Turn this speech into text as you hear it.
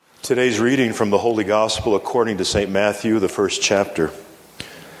Today's reading from the Holy Gospel according to St. Matthew, the first chapter.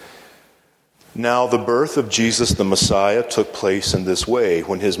 Now the birth of Jesus the Messiah took place in this way.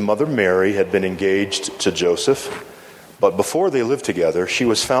 When his mother Mary had been engaged to Joseph, but before they lived together, she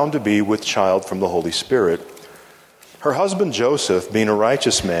was found to be with child from the Holy Spirit. Her husband Joseph, being a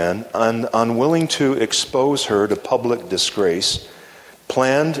righteous man, and unwilling to expose her to public disgrace,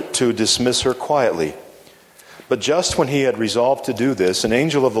 planned to dismiss her quietly. But just when he had resolved to do this, an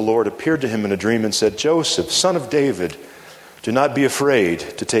angel of the Lord appeared to him in a dream and said, "Joseph, son of David, do not be afraid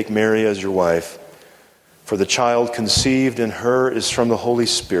to take Mary as your wife, for the child conceived in her is from the Holy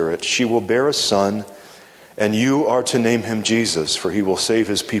Spirit. She will bear a son, and you are to name him Jesus, for he will save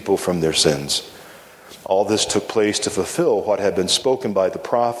his people from their sins." All this took place to fulfill what had been spoken by the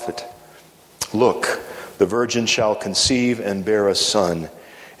prophet. "Look, the virgin shall conceive and bear a son,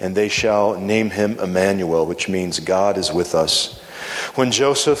 and they shall name him Emmanuel," which means God is with us. When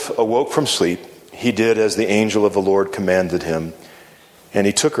Joseph awoke from sleep, he did as the angel of the Lord commanded him, and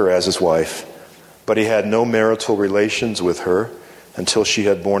he took her as his wife. But he had no marital relations with her until she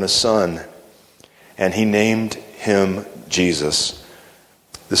had borne a son, and he named him Jesus.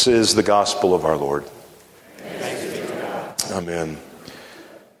 This is the gospel of our Lord. Thanks be to God. Amen.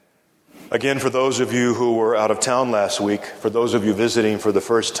 Again, for those of you who were out of town last week, for those of you visiting for the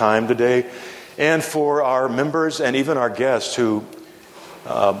first time today, and for our members and even our guests who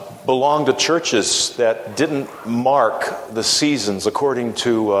belong to churches that didn't mark the seasons according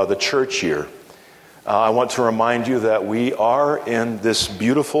to the church year, I want to remind you that we are in this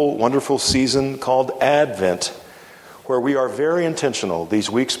beautiful, wonderful season called Advent, where we are very intentional these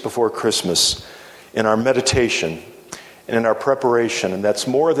weeks before Christmas in our meditation and in our preparation. And that's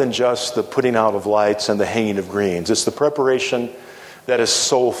more than just the putting out of lights and the hanging of greens. It's the preparation that is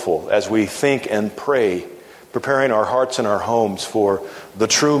soulful as we think and pray, preparing our hearts and our homes for the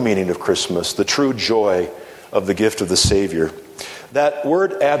true meaning of Christmas, the true joy of the gift of the Savior. That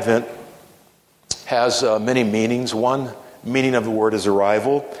word Advent has many meanings. One meaning of the word is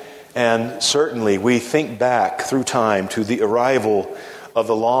arrival. And certainly we think back through time to the arrival of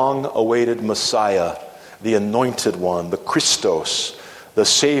the long-awaited Messiah, the anointed one, the Christos, the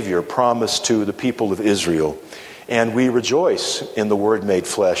Savior promised to the people of Israel. And we rejoice in the Word made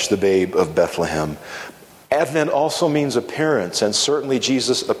flesh, the babe of Bethlehem. Advent also means appearance, and certainly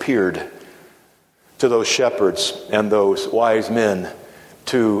Jesus appeared to those shepherds and those wise men,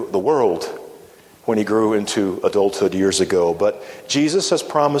 to the world when he grew into adulthood years ago. But Jesus has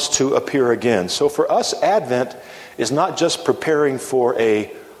promised to appear again. So for us, Advent is not just preparing for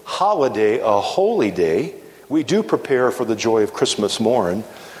a holiday, a holy day. We do prepare for the joy of Christmas morn,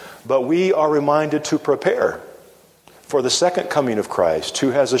 but we are reminded to prepare for the second coming of Christ, who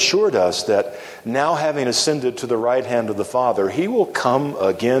has assured us that now having ascended to the right hand of the Father, he will come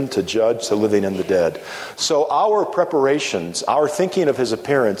again to judge the living and the dead. So our preparations, our thinking of his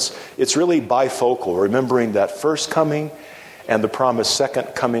appearance, it's really bifocal, remembering that first coming and the promised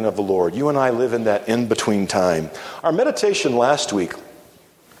second coming of the Lord. You and I live in that in-between time. Our meditation last week,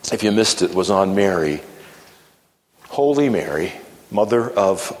 if you missed it, was on Mary, Holy Mary, Mother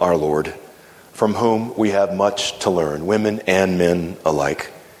of our Lord, from whom we have much to learn, women and men alike.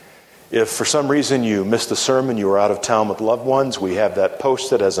 If for some reason you missed the sermon, you were out of town with loved ones, we have that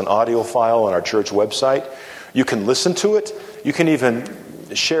posted as an audio file on our church website. You can listen to it. You can even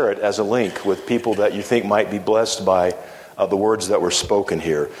share it as a link with people that you think might be blessed by the words that were spoken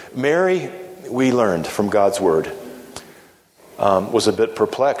here. Mary, we learned from God's Word, was a bit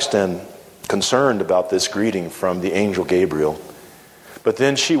perplexed and concerned about this greeting from the angel Gabriel. But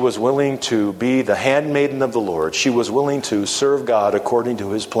then she was willing to be the handmaiden of the Lord. She was willing to serve God according to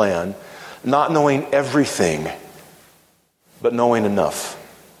his plan, not knowing everything, but knowing enough.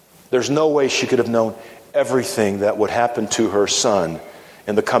 There's no way she could have known everything that would happen to her son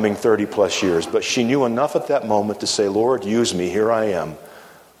in the coming 30 plus years. But she knew enough at that moment to say, "Lord, use me. Here I am.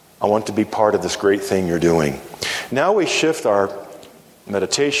 I want to be part of this great thing you're doing." Now we shift our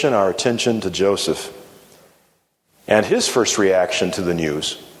meditation, our attention to Joseph and his first reaction to the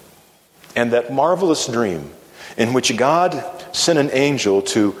news and that marvelous dream in which God sent an angel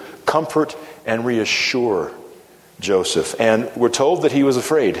to comfort and reassure Joseph. And we're told that he was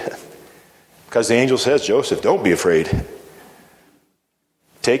afraid because the angel says, "Joseph, don't be afraid.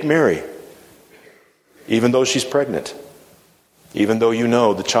 Take Mary, even though she's pregnant, even though you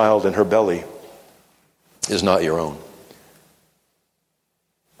know the child in her belly is not your own."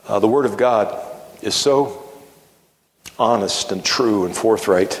 The Word of God is so honest and true and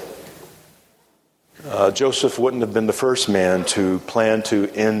forthright. Joseph wouldn't have been the first man to plan to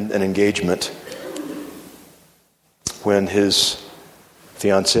end an engagement when his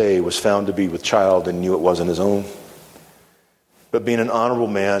fiancée was found to be with child and knew it wasn't his own. But being an honorable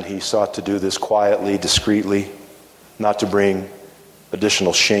man, he sought to do this quietly, discreetly, not to bring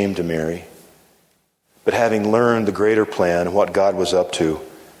additional shame to Mary. But having learned the greater plan and what God was up to,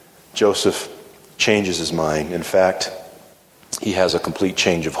 Joseph changes his mind. In fact, he has a complete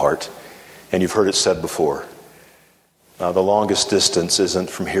change of heart. And you've heard it said before. The longest distance isn't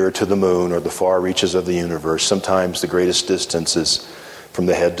from here to the moon or the far reaches of the universe. Sometimes the greatest distance is from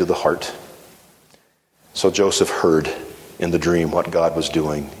the head to the heart. So Joseph heard in the dream what God was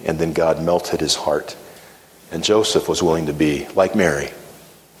doing, and then God melted his heart. And Joseph was willing to be, like Mary,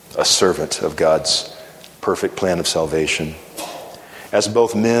 a servant of God's perfect plan of salvation. As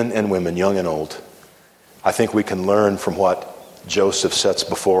both men and women, young and old, I think we can learn from what Joseph sets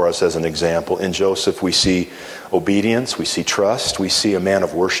before us as an example. In Joseph, we see obedience, we see trust, we see a man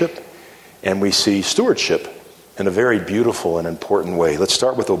of worship, and we see stewardship in a very beautiful and important way. Let's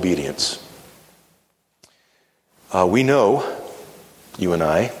start with obedience. We know, you and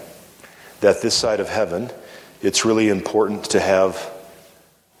I, that this side of heaven, it's really important to have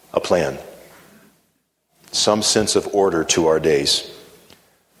a plan, some sense of order to our days.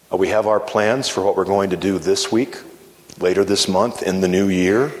 We have our plans for what we're going to do this week, later this month, in the new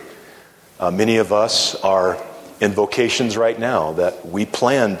year. Many of us are in vocations right now that we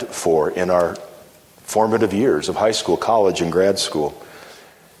planned for in our formative years of high school, college, and grad school.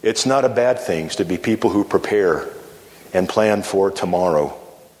 It's not a bad thing to be people who prepare and plan for tomorrow.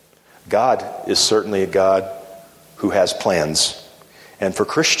 God is certainly a God who has plans. And for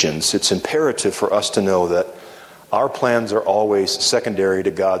Christians, it's imperative for us to know that our plans are always secondary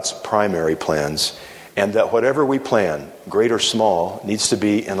to God's primary plans, and that whatever we plan, great or small, needs to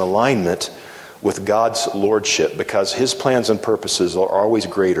be in alignment with God's lordship, because his plans and purposes are always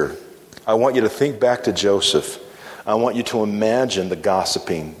greater. I want you to think back to Joseph. I want you to imagine the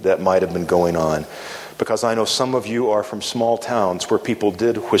gossiping that might have been going on, because I know some of you are from small towns where people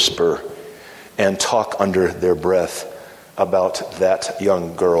did whisper and talk under their breath about that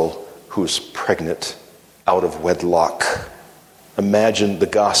young girl who's pregnant out of wedlock. Imagine the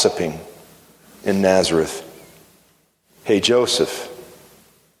gossiping in Nazareth. Hey, Joseph,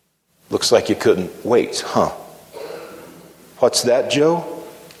 looks like you couldn't wait, huh? What's that, Joe?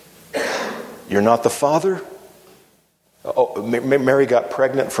 You're not the father? Oh, Mary got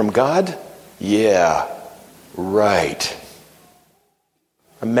pregnant from God? Yeah, right.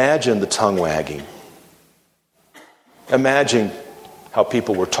 Imagine the tongue wagging. Imagine how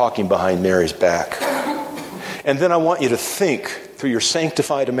people were talking behind Mary's back. And then I want you to think through your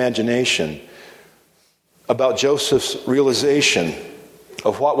sanctified imagination about Joseph's realization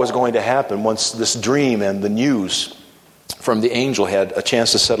of what was going to happen once this dream and the news from the angel had a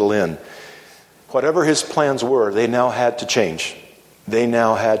chance to settle in. Whatever his plans were, they now had to change. They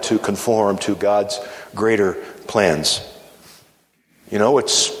now had to conform to God's greater plans. You know,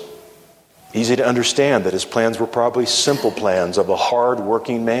 it's easy to understand that his plans were probably simple plans of a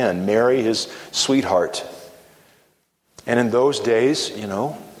hard-working man, Mary, his sweetheart. And in those days,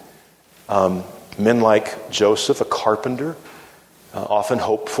 men like Joseph, a carpenter, often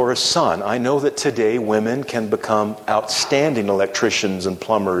hoped for a son. I know that today women can become outstanding electricians and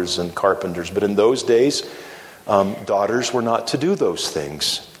plumbers and carpenters, but in those days, daughters were not to do those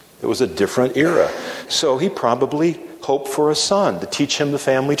things. It was a different era. So he probably hoped for a son to teach him the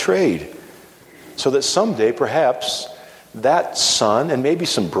family trade, so that someday perhaps that son and maybe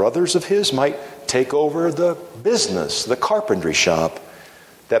some brothers of his might take over the business, the carpentry shop,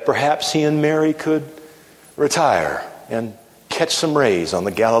 that perhaps he and Mary could retire and catch some rays on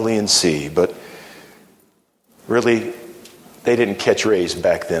the Galilean Sea. But really, they didn't catch rays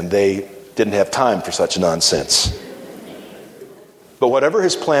back then. They didn't have time for such nonsense. But whatever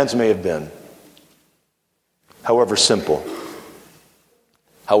his plans may have been, however simple,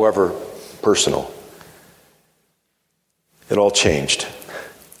 however personal, it all changed.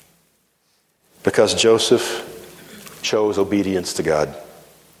 Because Joseph chose obedience to God.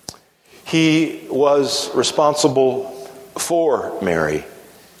 He was responsible for Mary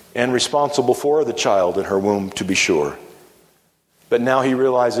and responsible for the child in her womb, to be sure. But now he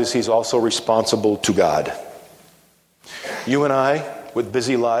realizes he's also responsible to God. You and I, with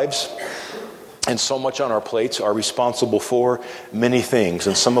busy lives and so much on our plates, are responsible for many things.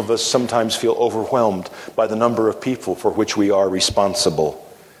 And some of us sometimes feel overwhelmed by the number of people for which we are responsible.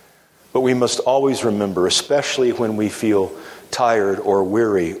 But we must always remember, especially when we feel tired or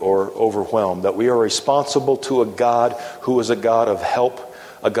weary or overwhelmed, that we are responsible to a God who is a God of help,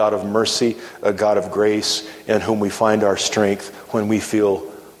 a God of mercy, a God of grace, in whom we find our strength when we feel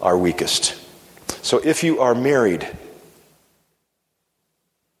our weakest. So if you are married,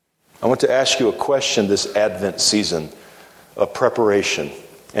 I want to ask you a question this Advent season of preparation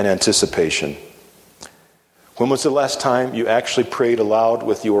and anticipation. When was the last time you actually prayed aloud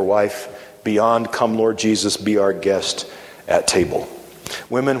with your wife beyond "Come Lord Jesus, be our guest" at table?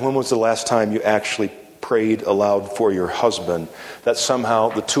 Women, when was the last time you actually prayed aloud for your husband that somehow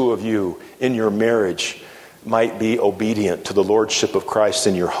the two of you in your marriage might be obedient to the lordship of Christ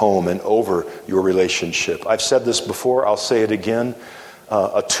in your home and over your relationship? I've said this before, I'll say it again.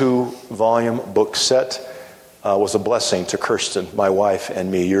 A 2-volume book set was a blessing to Kirsten, my wife,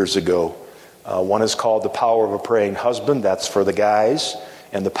 and me years ago. One is called The Power of a Praying Husband, that's for the guys,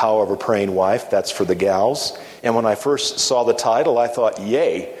 and The Power of a Praying Wife, that's for the gals. And when I first saw the title, I thought,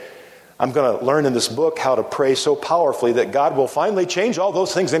 yay, I'm going to learn in this book how to pray so powerfully that God will finally change all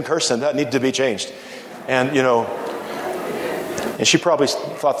those things in Kirsten that need to be changed. And, and she probably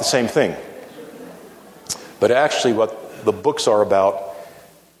thought the same thing. But actually what the books are about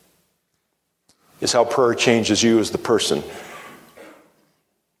is how prayer changes you as the person.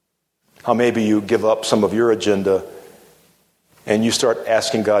 How maybe you give up some of your agenda and you start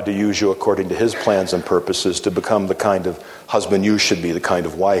asking God to use you according to His plans and purposes to become the kind of husband you should be, the kind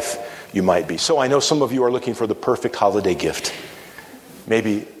of wife you might be. So I know some of you are looking for the perfect holiday gift.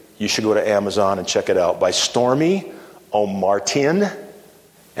 Maybe you should go to Amazon and check it out by Stormy O'Martin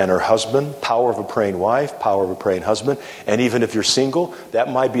and her husband, Power of a Praying Wife, Power of a Praying Husband. And even if you're single,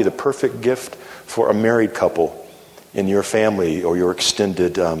 that might be the perfect gift for a married couple in your family or your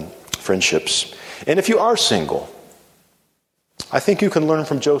extended friendships. And if you are single, I think you can learn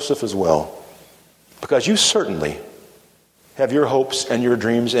from Joseph as well, because you certainly have your hopes and your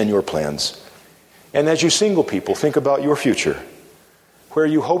dreams and your plans. And as you single people, think about your future, where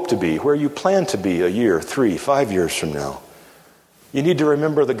you hope to be, where you plan to be a year, 3, 5 years from now. You need to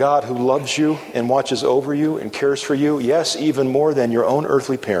remember the God who loves you and watches over you and cares for you, yes, even more than your own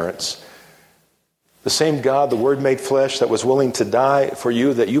earthly parents. The same God, the Word made flesh, that was willing to die for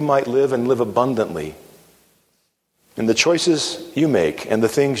you that you might live and live abundantly. And the choices you make and the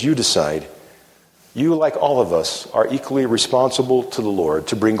things you decide, you, like all of us, are equally responsible to the Lord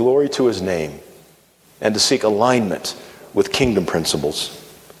to bring glory to His name and to seek alignment with kingdom principles.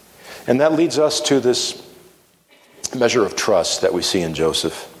 And that leads us to this measure of trust that we see in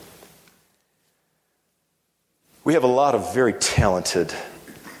Joseph. We have a lot of very talented,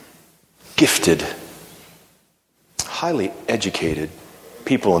 gifted, highly educated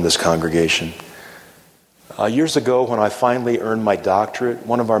people in this congregation. Years ago, when I finally earned my doctorate,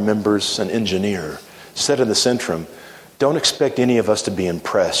 one of our members, an engineer, said in the Centrum, "Don't expect any of us to be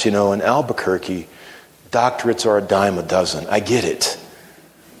impressed. In Albuquerque, doctorates are a dime a dozen." I get it.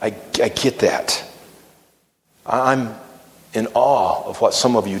 I get that. I'm in awe of what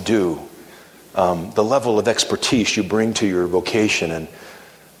some of you do, the level of expertise you bring to your vocation, and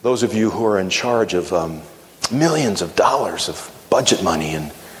those of you who are in charge of millions of dollars of budget money,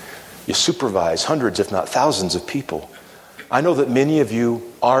 and you supervise hundreds, if not thousands of people. I know that many of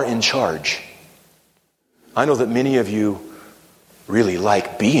you are in charge. I know that many of you really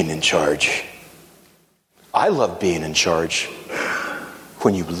like being in charge. I love being in charge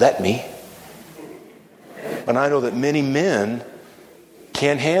when you let me. But I know that many men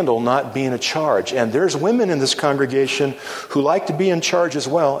can't handle not being in charge. And there's women in this congregation who like to be in charge as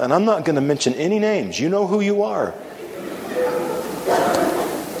well. And I'm not going to mention any names. You know who you are.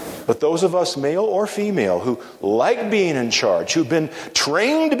 But those of us, male or female, who like being in charge, who've been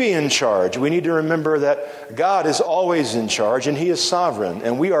trained to be in charge, we need to remember that God is always in charge and He is sovereign.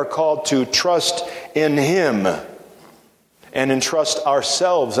 And we are called to trust in Him and entrust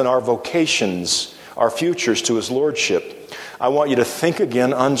ourselves and our vocations, our futures, to His lordship. I want you to think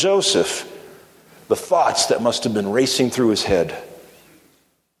again on Joseph, the thoughts that must have been racing through his head.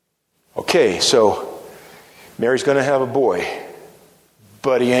 Okay, so Mary's going to have a boy,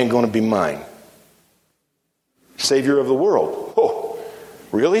 but he ain't going to be mine. Savior of the world. Oh,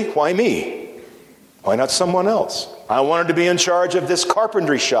 really? Why me? Why not someone else? I wanted to be in charge of this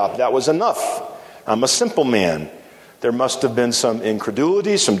carpentry shop. That was enough. I'm a simple man. There must have been some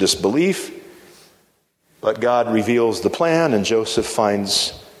incredulity, some disbelief. But God reveals the plan, and Joseph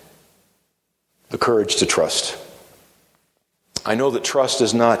finds the courage to trust. I know that trust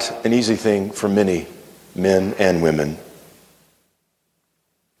is not an easy thing for many men and women.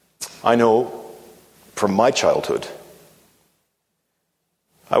 I know from my childhood,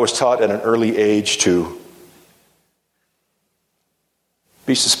 I was taught at an early age to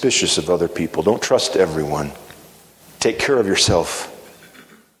be suspicious of other people. Don't trust everyone. Take care of yourself.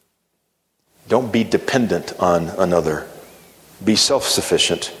 Don't be dependent on another. Be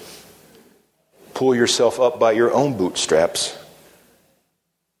self-sufficient. Pull yourself up by your own bootstraps.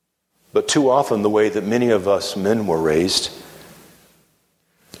 But too often the way that many of us men were raised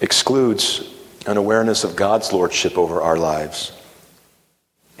excludes an awareness of God's lordship over our lives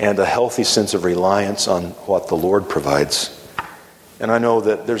and a healthy sense of reliance on what the Lord provides. And I know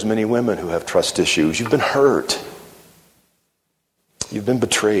that there's many women who have trust issues. You've been hurt. You've been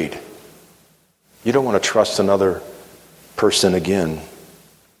betrayed. You don't want to trust another person again.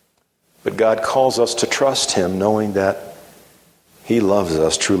 But God calls us to trust Him, knowing that He loves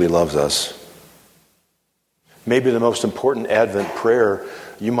us, truly loves us. Maybe the most important Advent prayer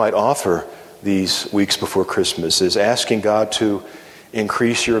you might offer these weeks before Christmas is asking God to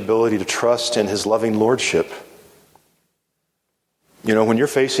increase your ability to trust in His loving lordship. You know, when you're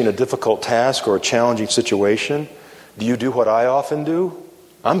facing a difficult task or a challenging situation, do you do what I often do?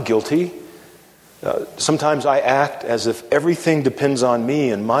 I'm guilty. Sometimes I act as if everything depends on me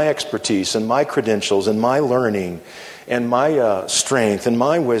and my expertise and my credentials and my learning and my strength and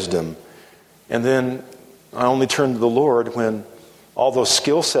my wisdom. And then I only turn to the Lord when all those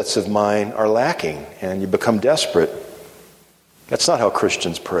skill sets of mine are lacking and you become desperate. That's not how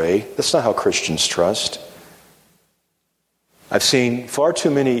Christians pray. That's not how Christians trust. I've seen far too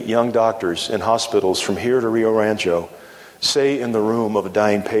many young doctors in hospitals from here to Rio Rancho say in the room of a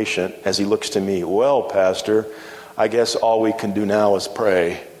dying patient as he looks to me, "Well, Pastor, I guess all we can do now is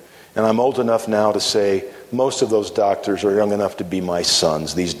pray." And I'm old enough now to say most of those doctors are young enough to be my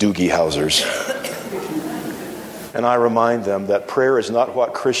sons, these Doogie Housers. And I remind them that prayer is not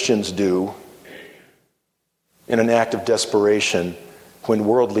what Christians do in an act of desperation when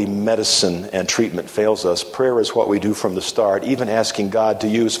worldly medicine and treatment fails us. Prayer is what we do from the start, even asking God to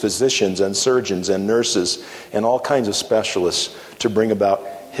use physicians and surgeons and nurses and all kinds of specialists to bring about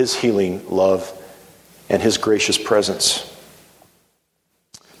His healing love and His gracious presence.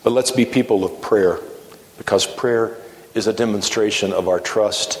 But let's be people of prayer, because prayer is a demonstration of our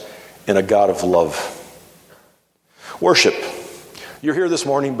trust in a God of love. Worship. You're here this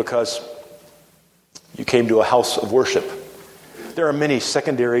morning because you came to a house of worship. There are many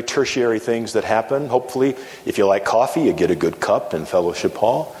secondary, tertiary things that happen. Hopefully, if you like coffee, you get a good cup in Fellowship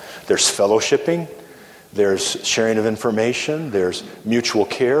Hall. There's fellowshipping. There's sharing of information. There's mutual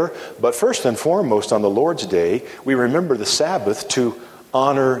care. But first and foremost, on the Lord's Day, we remember the Sabbath to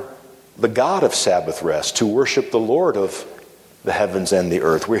honor the God of Sabbath rest, to worship the Lord of the heavens and the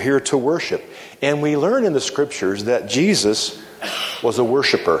earth. We're here to worship. And we learn in the Scriptures that Jesus was a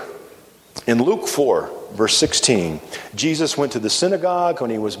worshiper. In Luke 4, verse 16, Jesus went to the synagogue when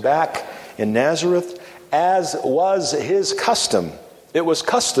He was back in Nazareth, as was His custom. It was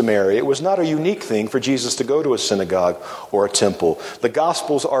customary. It was not a unique thing for Jesus to go to a synagogue or a temple. The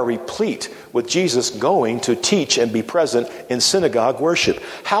Gospels are replete with Jesus going to teach and be present in synagogue worship.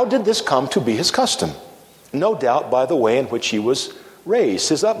 How did this come to be His custom? No doubt by the way in which He was raised,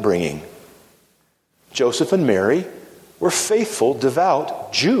 His upbringing. Joseph and Mary were faithful,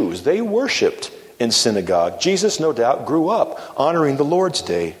 devout Jews. They worshiped in synagogue. Jesus, no doubt, grew up honoring the Lord's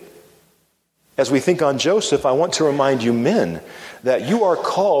Day. As we think on Joseph, I want to remind you men that you are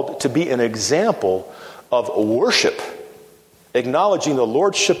called to be an example of worship, acknowledging the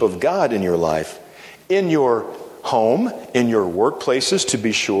lordship of God in your life, in your home, in your workplaces to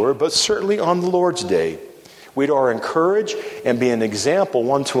be sure, but certainly on the Lord's Day. We are encouraged and be an example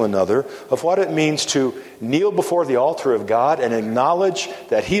one to another of what it means to kneel before the altar of God and acknowledge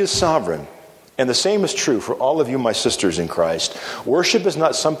that He is sovereign. And the same is true for all of you, my sisters in Christ. Worship is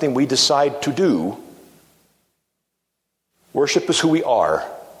not something we decide to do. Worship is who we are.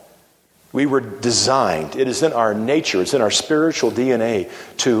 We were designed. It is in our nature. It's in our spiritual DNA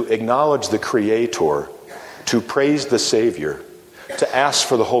to acknowledge the Creator, to praise the Savior, to ask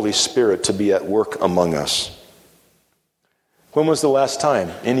for the Holy Spirit to be at work among us. When was the last time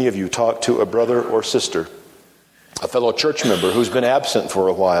any of you talked to a brother or sister, a fellow church member who's been absent for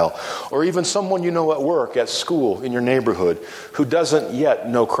a while, or even someone you know at work, at school, in your neighborhood, who doesn't yet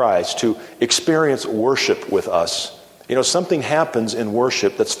know Christ, to experience worship with us? You know, something happens in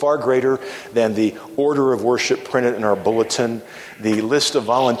worship that's far greater than the order of worship printed in our bulletin, the list of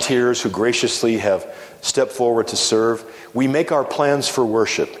volunteers who graciously have stepped forward to serve. We make our plans for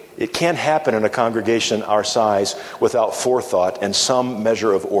worship. It can't happen in a congregation our size without forethought and some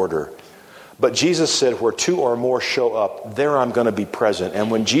measure of order. But Jesus said, where two or more show up, there I'm going to be present.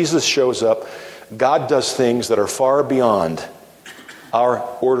 And when Jesus shows up, God does things that are far beyond our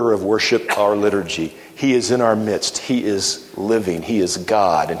order of worship, our liturgy. He is in our midst. He is living. He is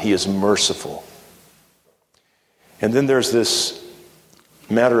God, and He is merciful. And then there's this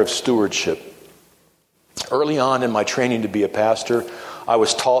matter of stewardship. Early on in my training to be a pastor, I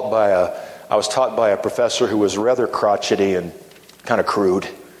was taught by a professor who was rather crotchety and kind of crude.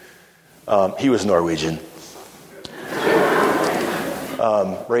 He was Norwegian.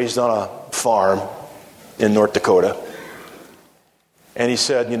 Raised on a farm in North Dakota. And he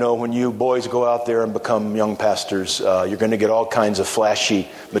said, when you boys go out there and become young pastors, you're going to get all kinds of flashy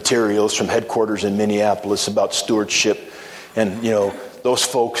materials from headquarters in Minneapolis about stewardship. And, those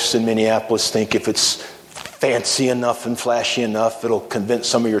folks in Minneapolis think if it's fancy enough and flashy enough, it'll convince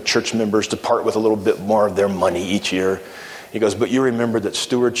some of your church members to part with a little bit more of their money each year. He goes, but you remember that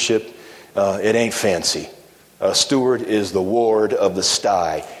stewardship, it ain't fancy. A steward is the ward of the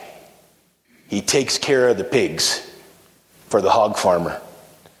sty. He takes care of the pigs for the hog farmer.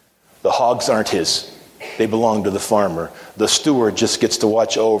 The hogs aren't his. They belong to the farmer. The steward just gets to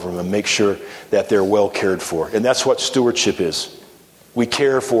watch over them and make sure that they're well cared for. And that's what stewardship is. We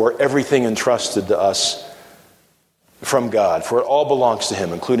care for everything entrusted to us from God, for it all belongs to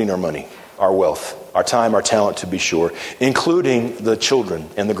Him, including our money, our wealth, our time, our talent, to be sure, including the children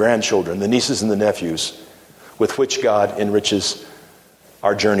and the grandchildren, the nieces and the nephews, with which God enriches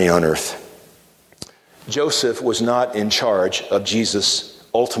our journey on earth. Joseph was not in charge of Jesus'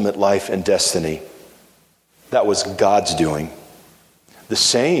 ultimate life and destiny. That was God's doing. The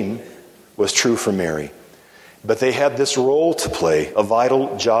same was true for Mary. But they had this role to play, a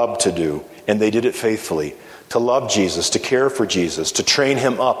vital job to do, and they did it faithfully. To love Jesus, to care for Jesus, to train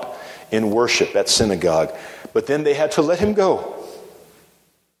Him up in worship at synagogue. But then they had to let Him go.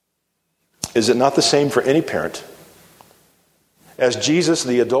 Is it not the same for any parent? As Jesus,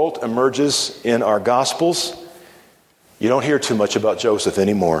 the adult, emerges in our Gospels, you don't hear too much about Joseph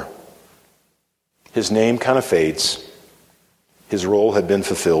anymore. His name kind of fades. His role had been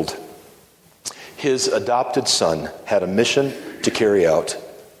fulfilled. His adopted son had a mission to carry out.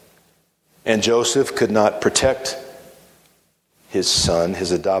 And Joseph could not protect his son,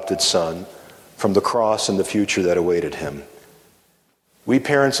 his adopted son, from the cross and the future that awaited him. We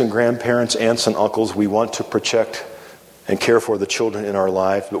parents and grandparents, aunts and uncles, we want to protect and care for the children in our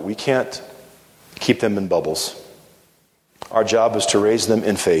life, but we can't keep them in bubbles. Our job is to raise them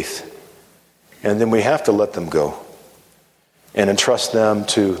in faith. And then we have to let them go and entrust them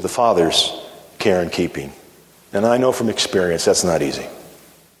to the Father's care and keeping. And I know from experience that's not easy.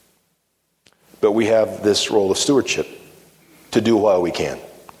 But we have this role of stewardship to do while we can.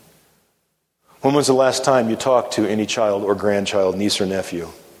 When was the last time you talked to any child or grandchild, niece or nephew,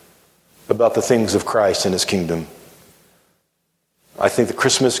 about the things of Christ and His kingdom? I think that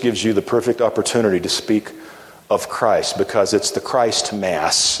Christmas gives you the perfect opportunity to speak of Christ, because it's the Christ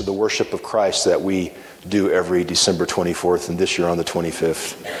Mass, the worship of Christ, that we do every December 24th, and this year on the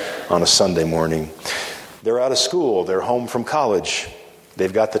 25th, on a Sunday morning. They're out of school. They're home from college.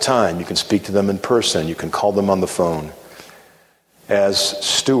 They've got the time. You can speak to them in person. You can call them on the phone. As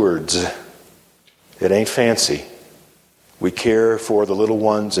stewards, it ain't fancy. We care for the little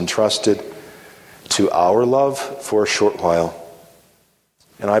ones entrusted to our love for a short while.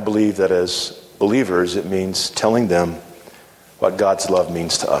 And I believe that as believers, it means telling them what God's love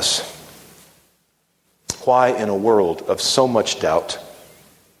means to us. Why, in a world of so much doubt,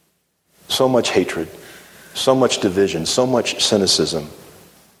 so much hatred, so much division, so much cynicism,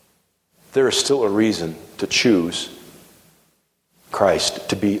 there is still a reason to choose Christ,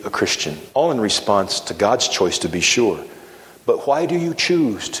 to be a Christian, all in response to God's choice, to be sure. But why do you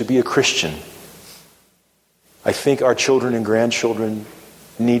choose to be a Christian? I think our children and grandchildren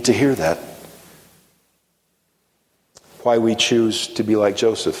need to hear that. Why we choose to be like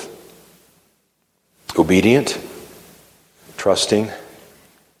Joseph. Obedient, trusting,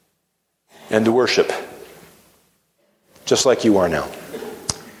 and to worship. Just like you are now.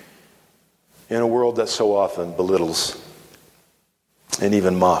 In a world that so often belittles and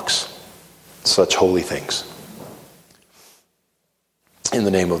even mocks such holy things. In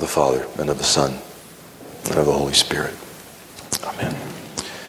the name of the Father, and of the Son, and of the Holy Spirit. Amen.